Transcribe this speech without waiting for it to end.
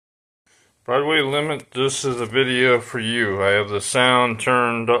Broadway Limit, this is a video for you. I have the sound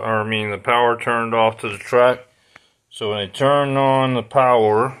turned, the power turned off to the track. So when I turn on the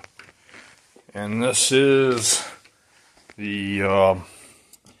power, and this is the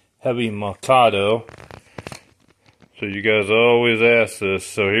heavy Mikado. So you guys always ask this,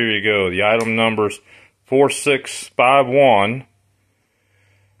 so here you go. The item number's 4651.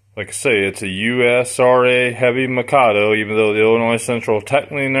 Like I say, it's a USRA heavy Mikado, even though the Illinois Central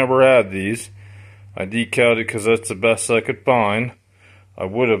technically never had these. I decaled it because that's the best I could find. I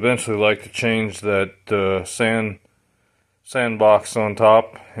would eventually like to change that sandbox on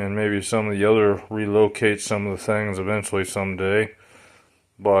top, and maybe some of the other, relocate some of the things eventually someday.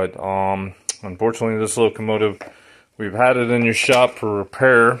 But unfortunately, this locomotive, we've had it in your shop for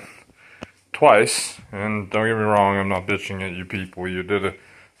repair twice, and don't get me wrong, I'm not bitching at you people. You did a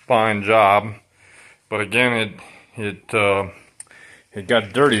fine job, but again, it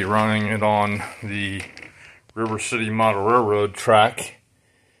got dirty running it on the River City Model Railroad track,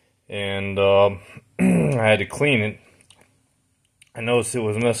 and I had to clean it. I noticed it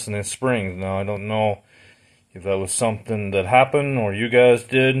was missing its springs. Now I don't know if that was something that happened or you guys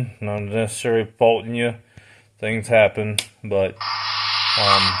did. Not necessarily faulting you. Things happen, but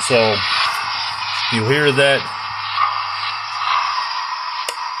so you hear that.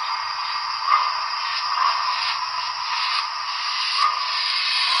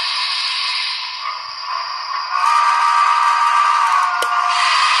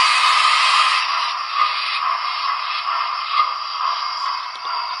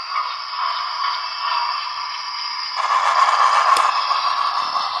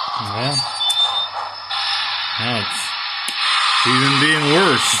 Yeah. Now it's even being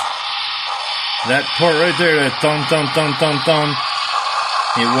worse. That part right there, that thump, thump, thump, thump, thump,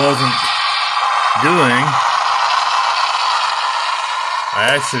 it wasn't doing.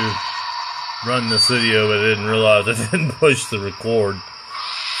 I actually run this video, but I didn't realize I didn't push the record.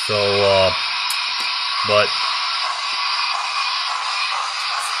 So,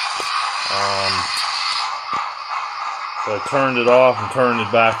 so I turned it off and turned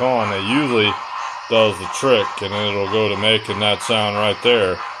it back on. It usually does the trick, and then it'll go to making that sound right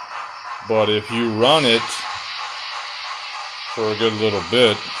there. But if you run it for a good little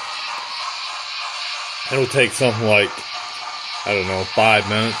bit, it'll take something like, I don't know, 5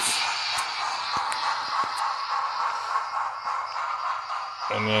 minutes.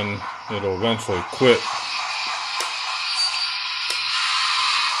 And then it'll eventually quit.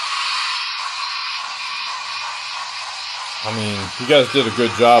 I mean, you guys did a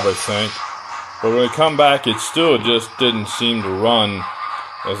good job, I think. But when it come back, it still just didn't seem to run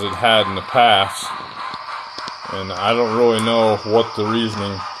as it had in the past. And I don't really know what the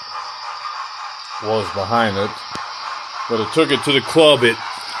reasoning was behind it. But I took it to the club.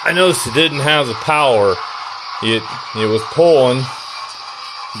 I noticed it didn't have the power. It was pulling,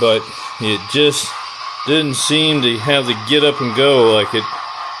 but it just didn't seem to have the get up and go like it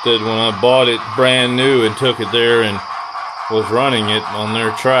did when I bought it brand new and took it there and was running it on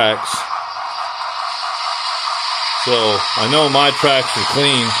their tracks. So I know my tracks are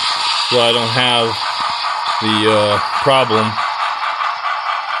clean, so I don't have the problem,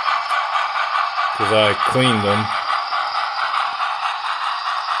 because I cleaned them.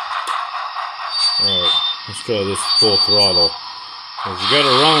 Alright, let's try this full throttle. Because you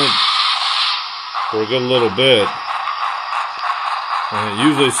gotta run it for a good little bit, and it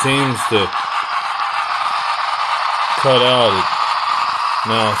usually seems to cut out it.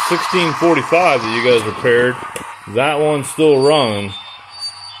 Now 1645 that you guys repaired, that one's still running,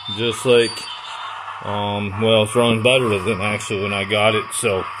 just like well, it's running better than actually when I got it.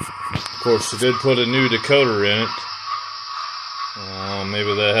 So of course I did put a new decoder in it.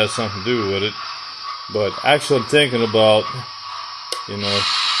 Maybe that has something to do with it, but actually I'm thinking about, you know,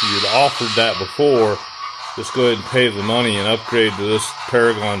 you'd offered that before, just go ahead and pay the money and upgrade to this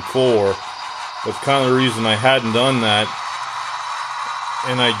Paragon 4. That's kind of the reason I hadn't done that.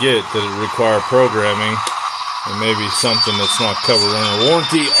 And I get that it requires programming, and maybe something that's not covered under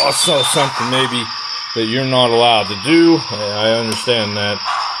warranty. Also something maybe that you're not allowed to do. I understand that.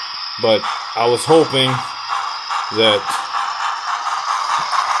 But I was hoping that,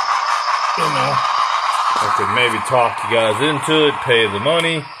 you know, I could maybe talk you guys into it, pay the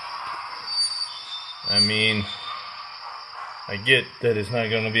money. I mean, I get that it's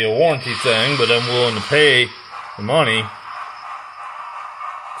not going to be a warranty thing, but I'm willing to pay the money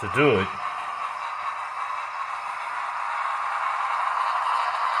to do it.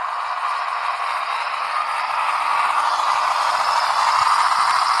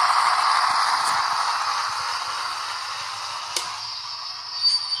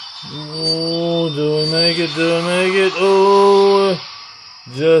 Oh, do we make it? Do we make it? Oh,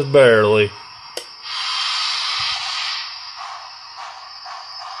 just barely.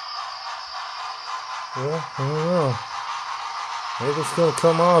 Well, I don't know. Maybe it's gonna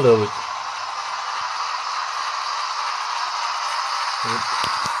come out of it.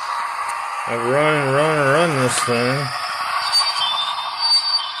 I run this thing.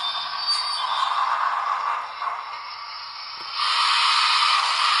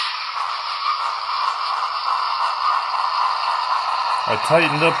 I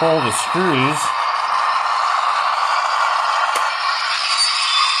tightened up all the screws.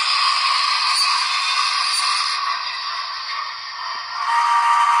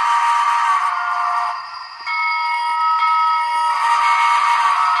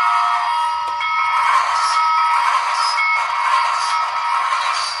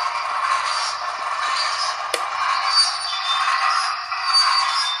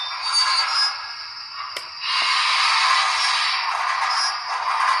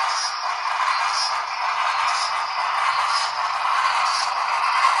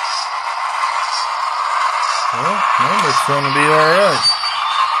 Well, maybe it's going to be alright.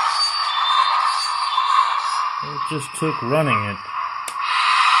 It just took running it.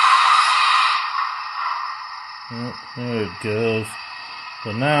 Well, there it goes.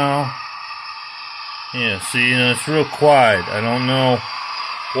 So now, yeah, see, it's real quiet. I don't know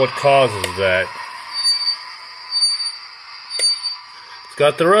what causes that. It's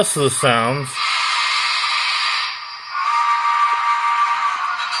got the rest of the sounds.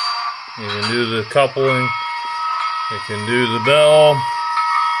 You can do the coupling. You can do the bell.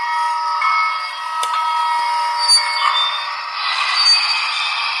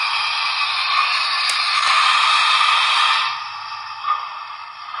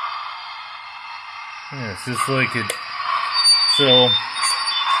 Yeah, it's just like it. So,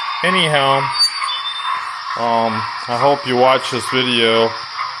 anyhow, I hope you watch this video.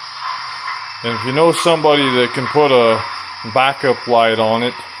 And if you know somebody that can put a backup light on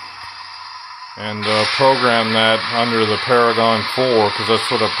it, and program that under the Paragon 4, because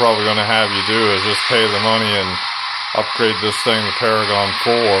that's what I'm probably going to have you do, is just pay the money and upgrade this thing to Paragon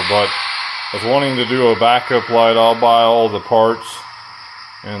 4. But I was wanting to do a backup light. I'll buy all the parts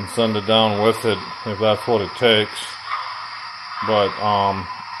and send it down with it if that's what it takes. But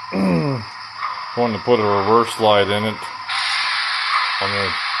wanting to put a reverse light in it on the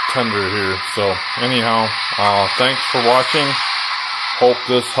tender here. So anyhow, thanks for watching. Hope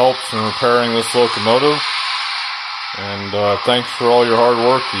this helps in repairing this locomotive, and thanks for all your hard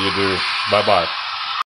work that you do. Bye-bye.